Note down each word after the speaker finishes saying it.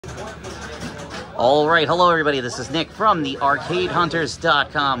All right, hello everybody. This is Nick from the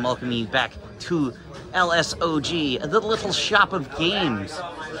ArcadeHunters.com. Welcoming you back to LSOG, the little shop of games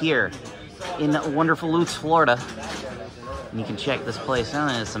here in wonderful Lutz, Florida. And you can check this place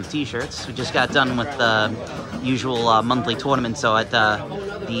out. There's some t-shirts. We just got done with the usual monthly tournament. So at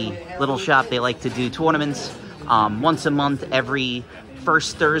the little shop, they like to do tournaments once a month, every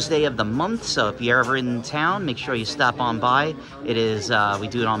first Thursday of the month. So if you're ever in town, make sure you stop on by. It is, we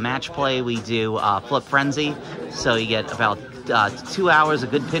do it on Match Play. We do Flip Frenzy. So you get about 2 hours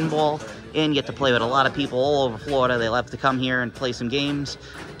of good pinball in. You get to play with a lot of people all over Florida. They love to come here and play some games,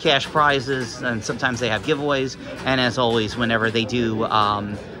 cash prizes, and sometimes they have giveaways. And as always, whenever they do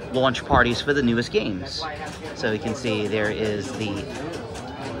launch parties for the newest games. So you can see there is the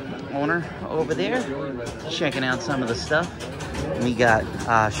owner over there checking out some of the stuff. We got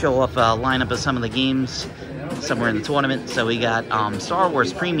show off a lineup of some of the games somewhere in the tournament. So we got Star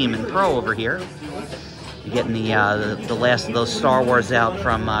Wars Premium and Pro over here. You're getting the last of those Star Wars out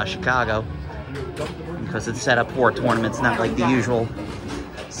from Chicago because it's set up for tournaments, not like the usual.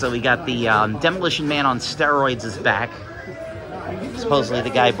 So we got the Demolition Man on steroids is back. Supposedly the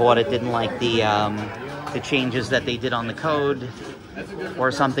guy bought it, didn't like the changes that they did on the code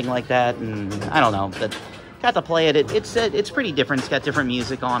or something like that, and I don't know, but got to play it. It's pretty different. It's got different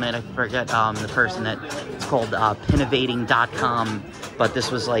music on it. I forget the person that it's called Pinnovating.com, but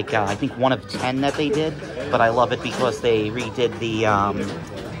this was like I think 1 of 10 that they did. But I love it because they redid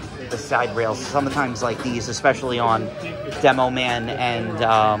the side rails. Sometimes like these, especially on Demo Man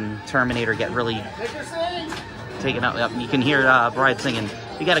and Terminator, get really taken up. You can hear Bride singing.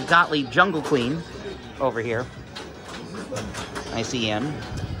 We got a Gottlieb Jungle Queen over here. ICM.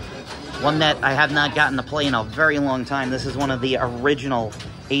 One that I have not gotten to play in a very long time. This is one of the original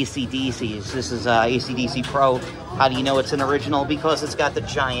AC/DCs. This is AC/DC Pro. How do you know it's an original? Because it's got the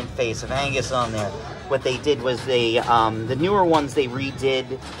giant face of Angus on there. What they did was they, the newer ones, they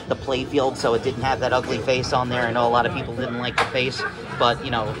redid the playfield so it didn't have that ugly face on there. I know a lot of people didn't like the face, but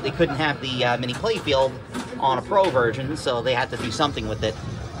you know, they couldn't have the mini playfield on a Pro version, so they had to do something with it.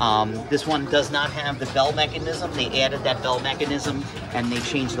 This one does not have the bell mechanism. They added that bell mechanism and they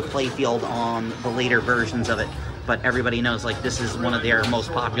changed the playfield on the later versions of it. But everybody knows, like, this is one of their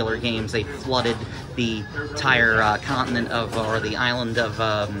most popular games. They flooded the entire continent of, or the island of,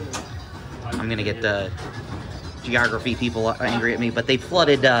 I'm gonna get the geography people angry at me, but they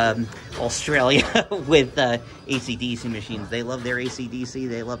flooded Australia with AC/DC machines. They love their AC/DC,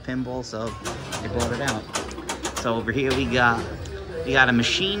 they love pinball, so they brought it out. So over here we got a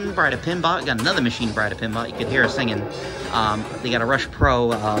Machine Bride of Pinball. We got another Machine Bride of Pinball. You could hear her singing. They got a Rush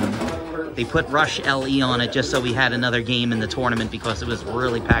Pro. They put Rush LE on it just so we had another game in the tournament because it was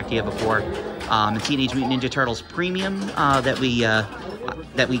really packed here before. A Teenage Mutant Ninja Turtles Premium that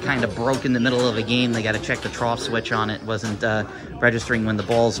we kind of broke in the middle of a game. They got to check the trough switch on it. It wasn't registering when the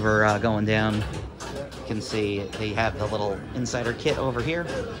balls were going down. You can see they have the little insider kit over here.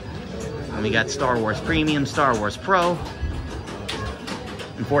 And we got Star Wars Premium, Star Wars Pro.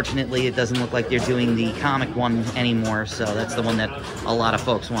 Unfortunately, it doesn't look like they're doing the comic one anymore, so that's the one that a lot of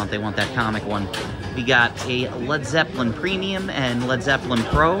folks want. They want that comic one. We got a Led Zeppelin Premium and Led Zeppelin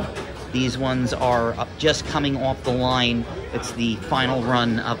Pro. These ones are just coming off the line. It's the final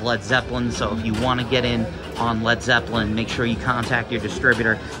run of Led Zeppelin, so if you want to get in on Led Zeppelin, make sure you contact your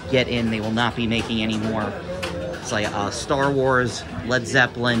distributor. Get in. They will not be making any more. It's like Star Wars, Led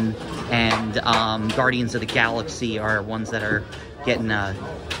Zeppelin, and Guardians of the Galaxy are ones that are getting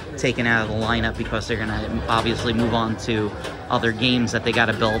taken out of the lineup because they're gonna obviously move on to other games that they got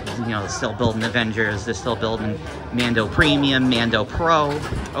to build. You know, they're still building Avengers, they're still building Mando Premium, Mando Pro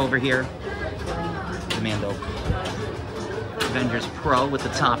over here. The Mando Avengers Pro with the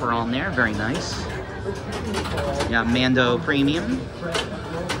topper on there, very nice. Yeah, Mando Premium.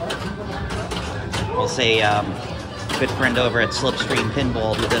 We'll say good friend over at Slipstream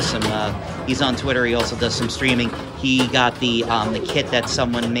Pinball who does some, he's on Twitter, he also does some streaming. He got the kit that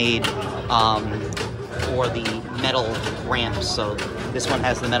someone made for the metal ramps. So this one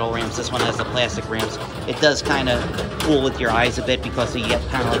has the metal ramps, this one has the plastic ramps. It does kind of fool with your eyes a bit because you get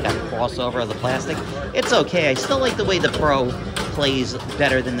kind of like that crossover of the plastic. It's okay, I still like the way the Pro plays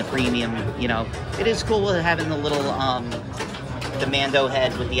better than the Premium, you know. It is cool having the little the Mando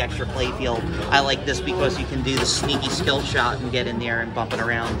head with the extra playfield. I like this because you can do the sneaky skill shot and get in there and bump it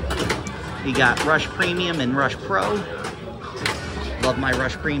around. We got Rush Premium and Rush Pro. Love my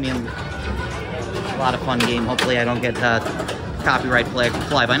Rush Premium. A lot of fun game. Hopefully I don't get copyright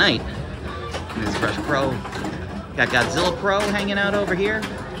fly by night. And this Rush Pro. Got Godzilla Pro hanging out over here.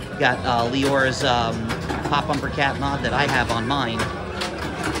 Got Lior's Pop Bumper Cat mod that I have on mine.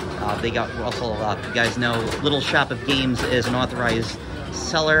 They got also, you guys know, Little Shop of Games is an authorized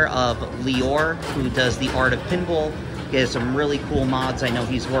seller of Lior, who does the art of pinball. He has some really cool mods. I know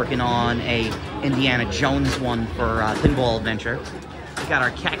he's working on a Indiana Jones one for Pinball Adventure. We got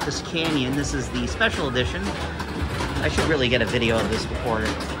our Cactus Canyon. This is the special edition. I should really get a video of this before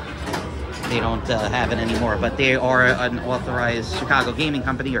they don't have it anymore, but they are an authorized Chicago gaming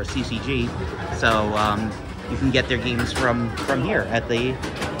company, or CCG, so you can get their games from here at the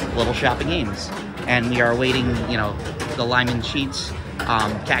Little Shop of Games. And we are waiting, you know, the Lyman Sheets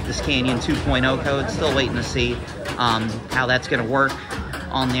Cactus Canyon 2.0 code, still waiting to see how that's going to work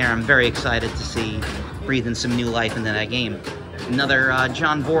on there. I'm very excited to see breathing some new life into that game. Another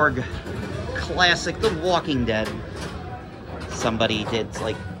John Borg classic, The Walking Dead. Somebody did,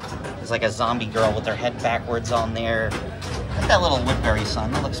 like, there's like a zombie girl with her head backwards on there. Look at that little Woodbury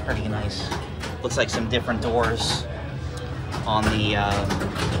sun, that looks pretty nice. Looks like some different doors on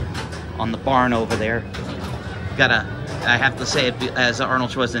the barn over there. I have to say it as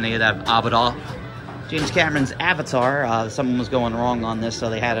Arnold Schwarzenegger, Abaddon. James Cameron's Avatar, someone was going wrong on this, so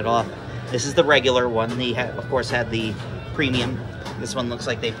they had it off. This is the regular one. They of course had the premium. This one looks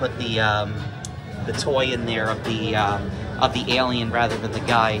like they put the toy in there of the alien rather than the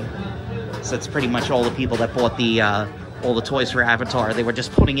guy. So it's pretty much all the people that bought all the toys for Avatar. They were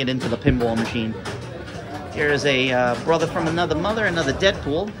just putting it into the pinball machine. Here's a brother from another mother, another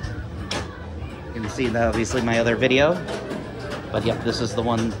Deadpool. You can see that obviously my other video. But yep, this is the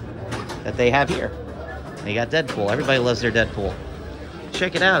one that they have here. They got Deadpool. Everybody loves their Deadpool.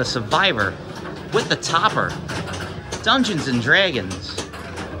 Check it out, a Survivor with the topper. Dungeons and Dragons.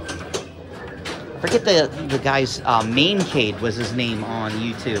 I forget the guy's Maincade was his name on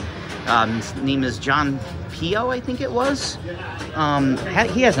YouTube. His name is John Pio, I think it was.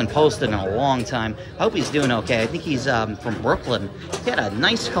 He hasn't posted in a long time. I hope he's doing okay. I think he's from Brooklyn. He had a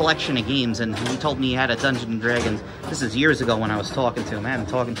nice collection of games, and he told me he had a Dungeons and Dragons. This is years ago when I was talking to him. I haven't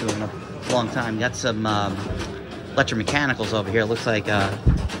talked to him in a long time. Got some electromechanicals over here. Looks like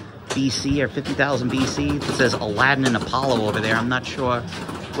BC or 50,000 BC. It says Aladdin and Apollo over there. I'm not sure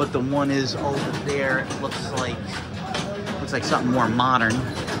what the one is over there. It looks like something more modern,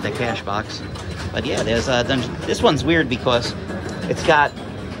 the cash box. But yeah, there's a dungeon. This one's weird because it's got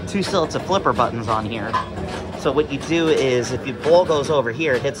two sets of flipper buttons on here. So what you do is, if your ball goes over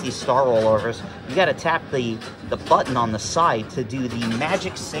here, it hits these star rollovers. You got to tap the button on the side to do the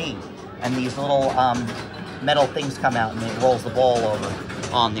magic save, and these little metal things come out and it rolls the ball over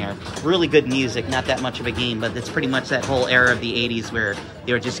on there. Really good music, not that much of a game, but it's pretty much that whole era of the 80s where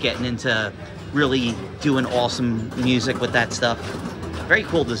they were just getting into really doing awesome music with that stuff. Very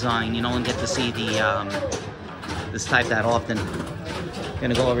cool design. You don't get to see this type that often.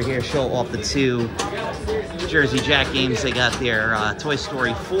 Gonna go over here, show off the two Jersey Jack games. They got their Toy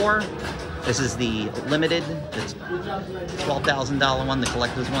Story 4. This is the limited. It's $12,000 one. The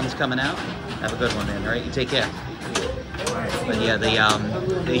collector's one's coming out. Have a good one, man. All right, you take care. But yeah,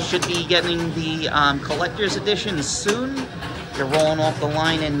 they should be getting the collector's edition soon. They're rolling off the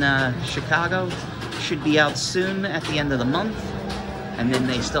line in Chicago. Should be out soon at the end of the month. And then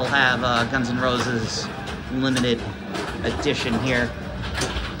they still have Guns N' Roses limited edition here.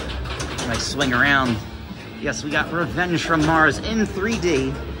 When I swing around, yes, we got Revenge from Mars in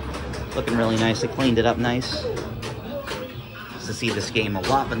 3D. Looking really nice. They cleaned it up nice. Used to see this game a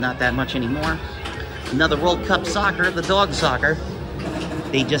lot, but not that much anymore. Another World Cup soccer, the dog soccer.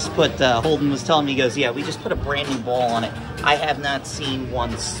 They just put, Holden was telling me, he goes, yeah, we just put a brand new ball on it. I have not seen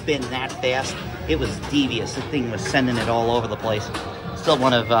one spin that fast. It was devious. The thing was sending it all over the place. Still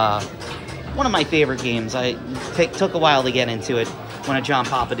one of my favorite games. Took a while to get into it. One of John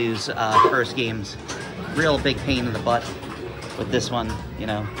Papadou's first games. Real big pain in the butt with this one, you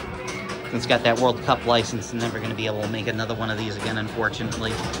know. It's got that World Cup license. Never going to be able to make another one of these again,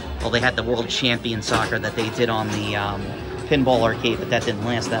 unfortunately. Well, they had the World Champion Soccer that they did on the Pinball Arcade, but that didn't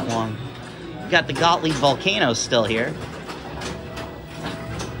last that long. Got the Gottlieb Volcanoes still here.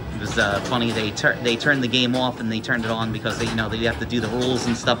 It was funny, they turned the game off and they turned it on because they have to do the rules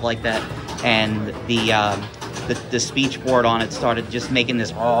and stuff like that. And the speech board on it started just making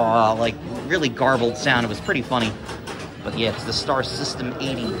this like really garbled sound. It was pretty funny. But yeah, it's the Star System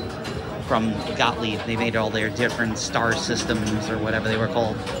 80 from Gottlieb. They made all their different star systems or whatever they were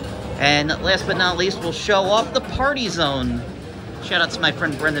called. And last but not least, we'll show off the Party Zone. Shout out to my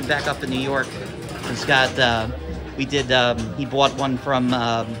friend Brendan back up in New York. He's got, he bought one from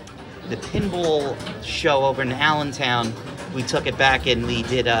the pinball show over in Allentown. We took it back and we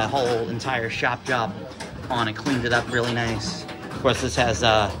did a whole entire shop job on it, cleaned it up really nice. Of course, this has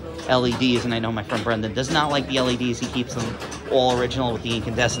LEDs, and I know my friend Brendan does not like the LEDs. He keeps them all original with the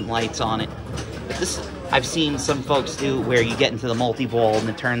incandescent lights on it. But this, I've seen some folks do where you get into the multi-ball and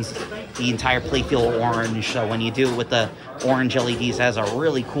it turns the entire playfield orange. So when you do it with the orange LEDs, it has a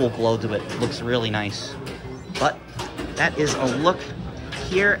really cool glow to it. It looks really nice. But that is a look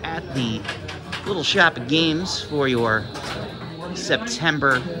here at the Little Shop of Games for your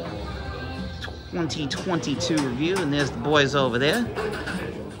September 2022 review. And there's the boys over there.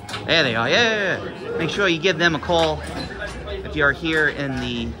 There they are, yeah. Make sure you give them a call if you're here in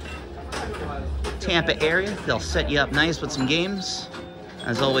the Tampa area. They'll set you up nice with some games.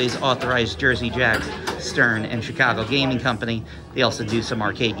 As always, authorized Jersey Jack, Stern, and Chicago Gaming Company. They also do some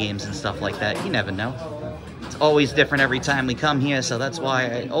arcade games and stuff like that. You never know. It's always different every time we come here, so that's why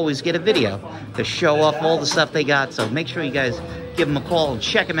I always get a video to show off all the stuff they got. So make sure you guys give them a call and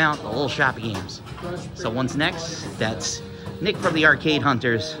check them out, the Little Shop of Games. So once next, that's Nick from the Arcade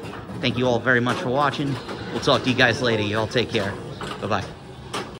Hunters. Thank you all very much for watching. We'll talk to you guys later. You all take care. Bye-bye.